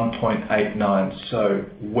to 1.89, so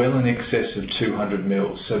well in excess of 200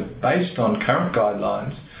 mils. So based on current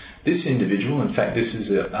guidelines, this individual, in fact this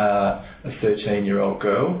is a 13-year-old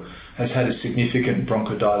girl, has had a significant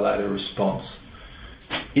bronchodilator response.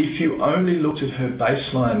 If you only looked at her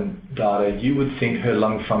baseline data, you would think her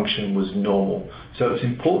lung function was normal. So it's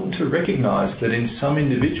important to recognise that in some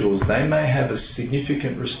individuals, they may have a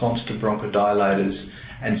significant response to bronchodilators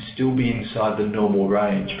and still be inside the normal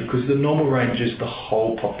range, because the normal range is the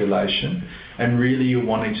whole population, and really you're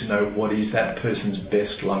wanting to know what is that person's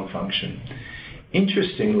best lung function.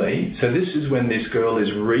 Interestingly, so this is when this girl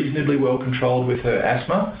is reasonably well controlled with her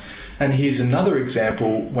asthma, and here's another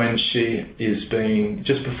example when she is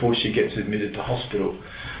just before she gets admitted to hospital.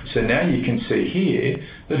 So now you can see here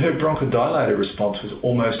that her bronchodilator response was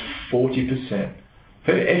almost 40%.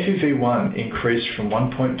 Her FEV1 increased from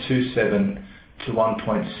 1.27 to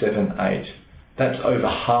 1.78. That's over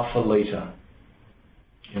half a litre.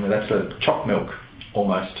 That's a choc milk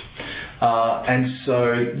almost. And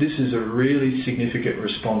so this is a really significant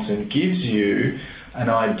response and gives you an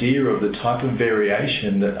idea of the type of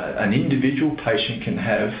variation that an individual patient can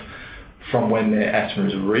have from when their asthma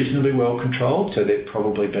is reasonably well controlled, so they're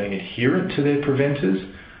probably being adherent to their preventers,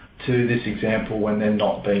 to this example when they're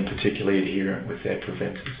not being particularly adherent with their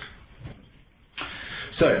preventers.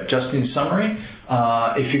 So, just in summary,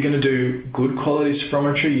 if you're going to do good quality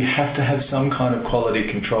spirometry, you have to have some kind of quality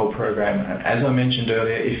control program. And as I mentioned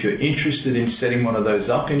earlier, if you're interested in setting one of those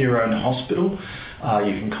up in your own hospital,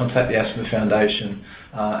 you can contact the Asthma Foundation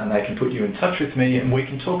and they can put you in touch with me and we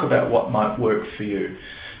can talk about what might work for you.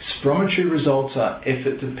 Spirometry results are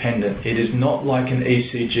effort dependent. It is not like an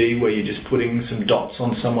ECG where you're just putting some dots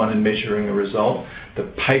on someone and measuring a result.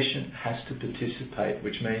 The patient has to participate,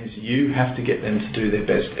 which means you have to get them to do their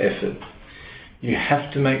best effort. You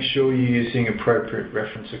have to make sure you're using appropriate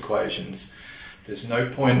reference equations. There's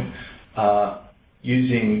no point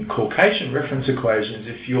using Caucasian reference equations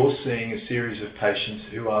if you're seeing a series of patients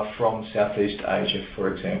who are from Southeast Asia,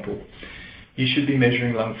 for example. You should be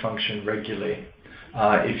measuring lung function regularly.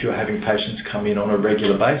 If you're having patients come in on a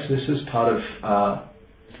regular basis as part of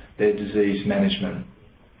their disease management.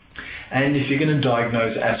 And if you're going to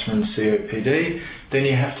diagnose asthma and COPD, then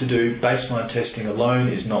you have to do baseline testing alone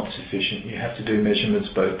is not sufficient. You have to do measurements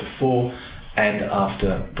both before and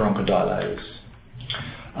after bronchodilators.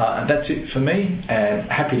 And that's it for me, and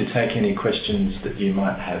happy to take any questions that you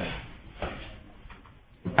might have.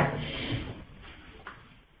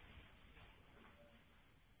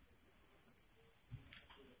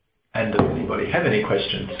 And does anybody have any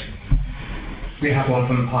questions? We have one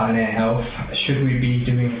from Pioneer Health. Should we be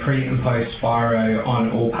doing pre and post spiro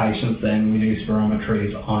on all patients then we do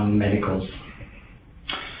spirometries on medicals?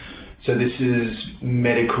 So this is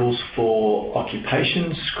medicals for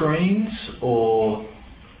occupation screens, or?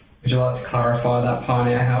 Would you like to clarify that,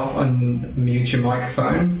 Pioneer Health, and mute your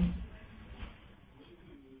microphone?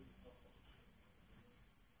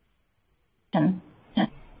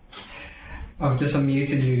 I've just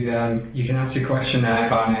unmuted you. You can ask your question now,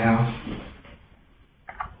 Pioneer Health.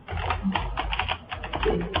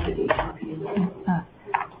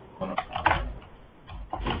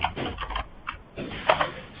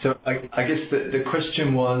 So I guess the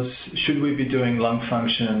question was, should we be doing lung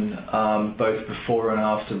function both before and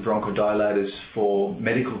after bronchodilators for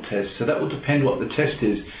medical tests? So that will depend what the test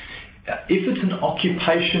is. If it's an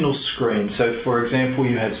occupational screen, so for example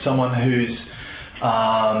you have someone who's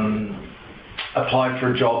applied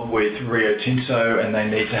for a job with Rio Tinto and they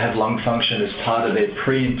need to have lung function as part of their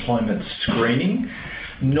pre-employment screening,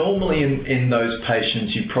 normally in those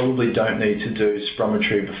patients you probably don't need to do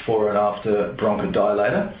spirometry before and after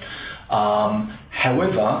bronchodilator.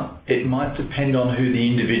 However, it might depend on who the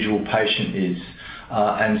individual patient is.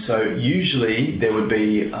 And so usually there would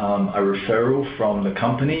be a referral from the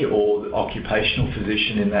company or the occupational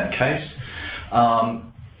physician in that case.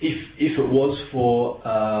 If it was for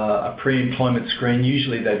a pre-employment screen,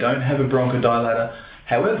 usually they don't have a bronchodilator.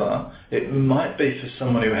 However, it might be for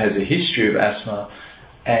someone who has a history of asthma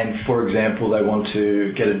and, for example, they want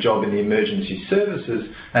to get a job in the emergency services,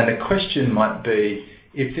 and the question might be,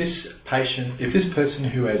 if this person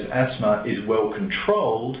who has asthma is well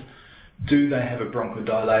controlled, do they have a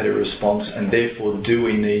bronchodilator response, and therefore do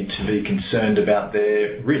we need to be concerned about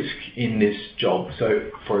their risk in this job?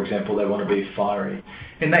 So, for example, they want to be fiery.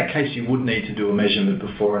 In that case, you would need to do a measurement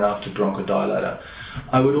before and after bronchodilator.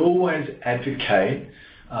 I would always advocate,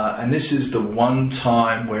 and this is the one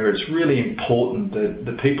time where it's really important that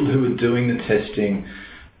the people who are doing the testing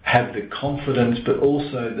have the confidence but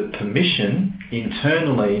also the permission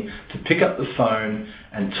internally to pick up the phone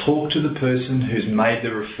and talk to the person who's made the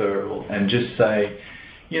referral and just say,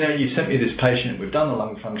 you know, you sent me this patient, we've done the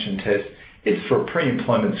lung function test, it's for a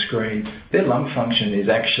pre-employment screen, their lung function is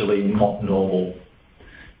actually not normal.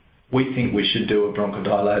 we think we should do a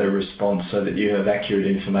bronchodilator response so that you have accurate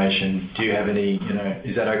information. Do you have any,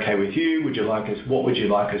 is that okay with you? What would you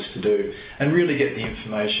like us to do? And really get the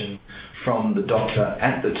information from the doctor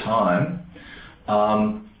at the time,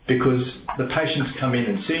 because the patients come in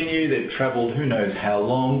and seen you, they've travelled who knows how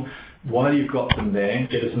long. While you've got them there,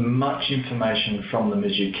 get as much information from them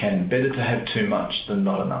as you can. Better to have too much than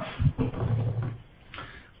not enough.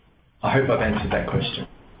 I hope I've answered that question.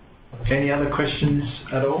 Any other questions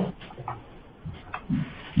at all?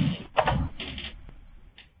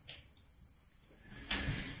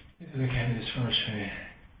 Is it okay to do spirometry?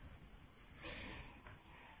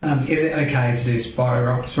 Is it okay to do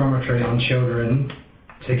spirometry on children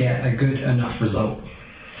to get a good enough result?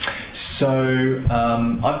 So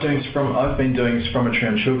I've been doing spirometry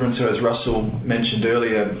on children. So as Russell mentioned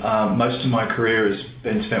earlier, most of my career has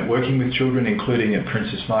been spent working with children, including at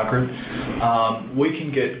Princess Margaret. We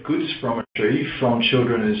can get good spirometry from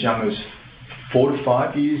children as young as 4 to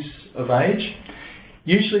 5 years of age.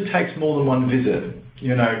 Usually takes more than one visit.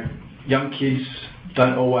 Young kids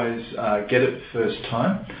don't always get it first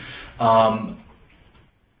time.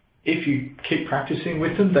 If you keep practicing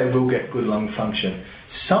with them, they will get good lung function.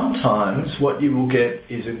 Sometimes what you will get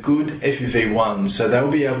is a good FEV1, so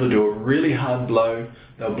they'll be able to do a really hard blow.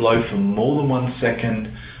 They'll blow for more than 1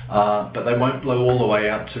 second, but they won't blow all the way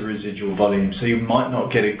out to residual volume, so you might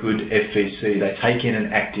not get a good FVC. They take in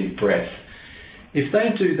an active breath. If they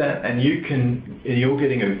do that and you're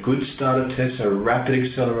getting a good starter test, so a rapid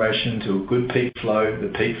acceleration to a good peak flow, the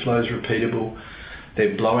peak flow is repeatable,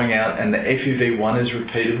 they're blowing out, and the FEV1 is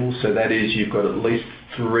repeatable, so that is you've got at least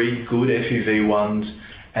 3 good FEV1s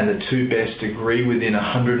and the 2 best agree within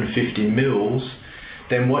 150 mils,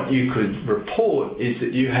 then what you could report is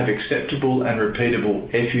that you have acceptable and repeatable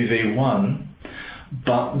FEV1,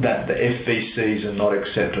 but that the FVCs are not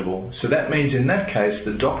acceptable. So that means in that case,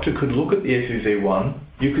 the doctor could look at the FEV1.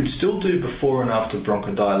 You could still do before and after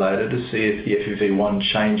bronchodilator to see if the FEV1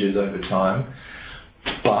 changes over time,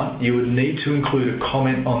 but you would need to include a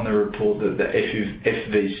comment on the report that the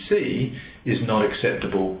FVC is not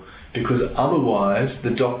acceptable, because otherwise the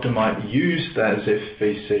doctor might use those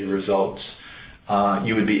FVC results.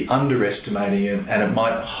 You would be underestimating it, and it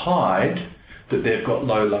might hide that they've got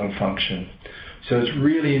low lung function. So it's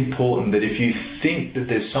really important that if you think that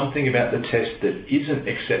there's something about the test that isn't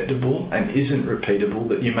acceptable and isn't repeatable,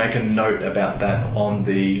 that you make a note about that on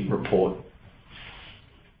the report.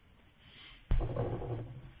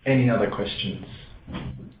 Any other questions?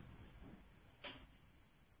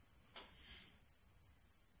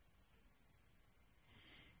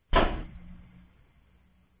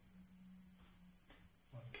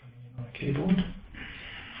 Keyboard.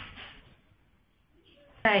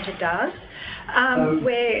 It does.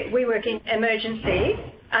 We work in emergency,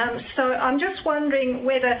 so I'm just wondering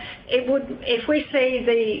whether it would, if we see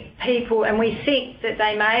the people and we think that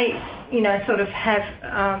they may, sort of have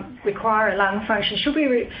require a lung function, should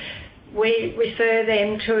we refer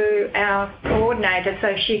them to our coordinator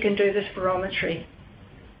so she can do the spirometry?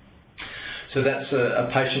 So that's a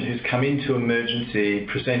patient who's come into emergency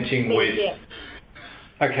presenting with. Yeah.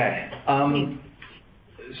 Okay.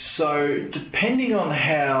 So depending on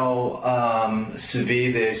how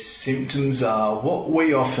severe their symptoms are, what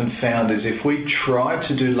we often found is if we try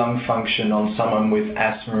to do lung function on someone with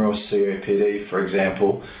asthma or COPD, for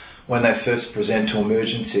example, when they first present to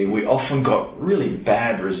emergency, we often got really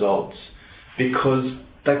bad results because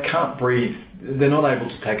they can't breathe. They're not able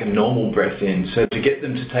to take a normal breath in. So to get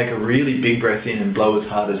them to take a really big breath in and blow as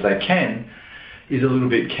hard as they can is a little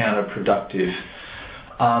bit counterproductive.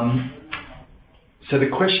 So the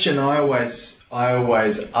question I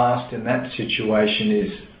always asked in that situation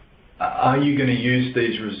is, are you going to use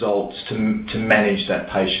these results to manage that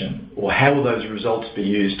patient, or how will those results be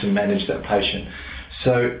used to manage that patient?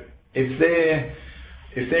 So if they're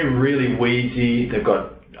really wheezy, they've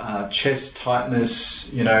got chest tightness,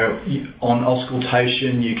 on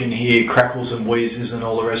auscultation you can hear crackles and wheezes and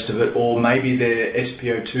all the rest of it, or maybe their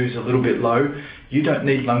SpO2 is a little bit low, you don't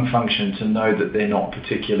need lung function to know that they're not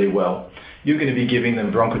particularly well. You're going to be giving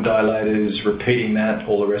them bronchodilators, repeating that,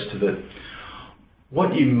 all the rest of it.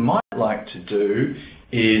 What you might like to do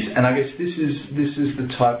is, and I guess this is the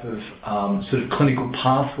type of sort of clinical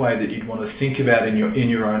pathway that you'd want to think about in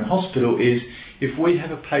your own hospital, is if we have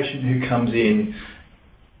a patient who comes in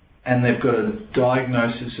and they've got a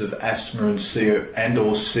diagnosis of asthma and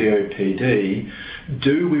or COPD,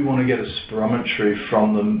 do we want to get a spirometry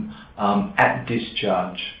from them at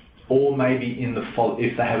discharge? Or maybe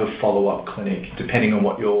if they have a follow-up clinic, depending on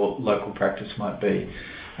what your local practice might be.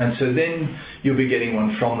 And so then you'll be getting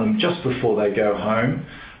one from them just before they go home.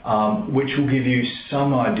 which will give you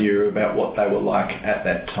some idea about what they were like at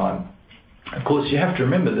that time. Of course, you have to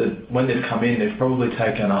remember that when they've come in, they've probably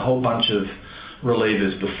taken a whole bunch of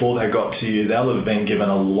relievers before they got to you. They'll have been given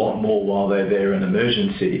a lot more while they're there in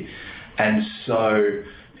emergency. And so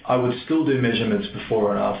I would still do measurements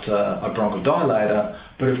before and after a bronchodilator,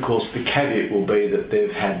 but of course the caveat will be that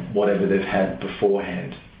they've had whatever they've had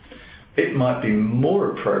beforehand. It might be more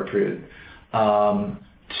appropriate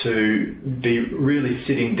to be really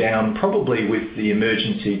sitting down probably with the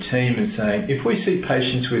emergency team and saying, if we see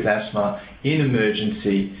patients with asthma in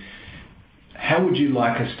emergency, how would you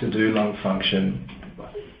like us to do lung function?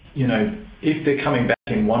 You know, if they're coming back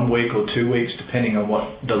in 1 week or 2 weeks, depending on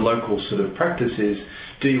what the local sort of practice is,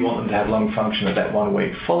 do you want them to have lung function at that 1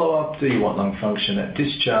 week follow-up? Do you want lung function at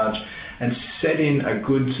discharge? And set in a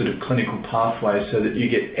good sort of clinical pathway so that you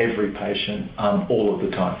get every patient all of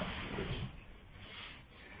the time.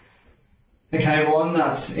 Okay, well, and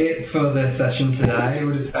that's it for the session today.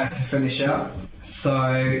 We're just about to finish up.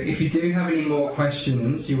 So if you do have any more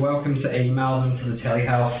questions, you're welcome to email them to the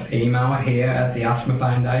Telehealth email here at the Asthma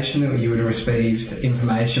Foundation, or you would have received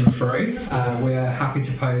information through. We're happy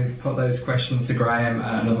to put those questions to Graham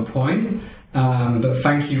at another point. But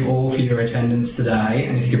thank you all for your attendance today,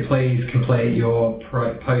 and if you could please complete your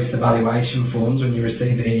post-evaluation forms when you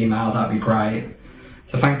receive the email, that'd be great.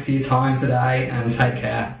 So thanks for your time today, and take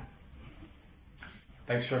care.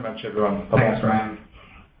 Thanks very much, everyone. Bye-bye. Thanks, Graham.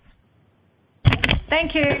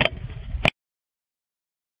 Thank you.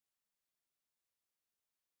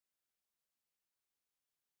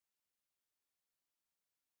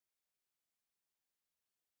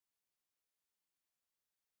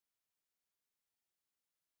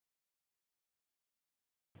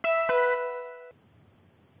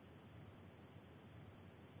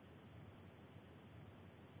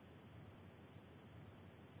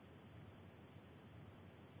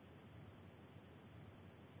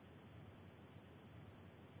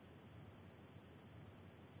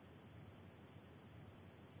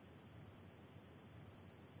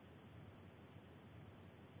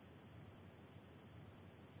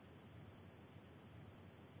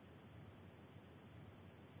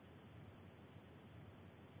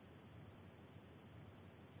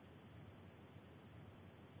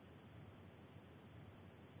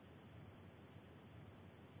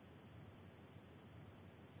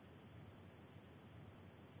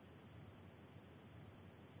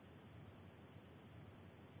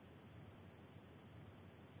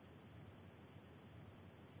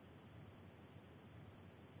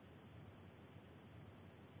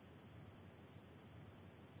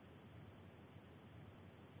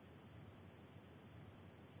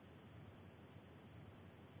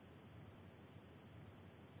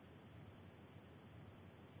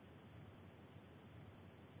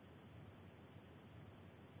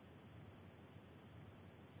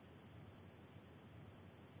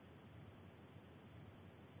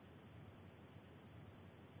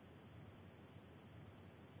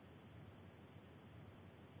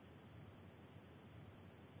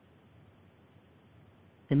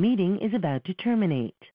 The meeting is about to terminate.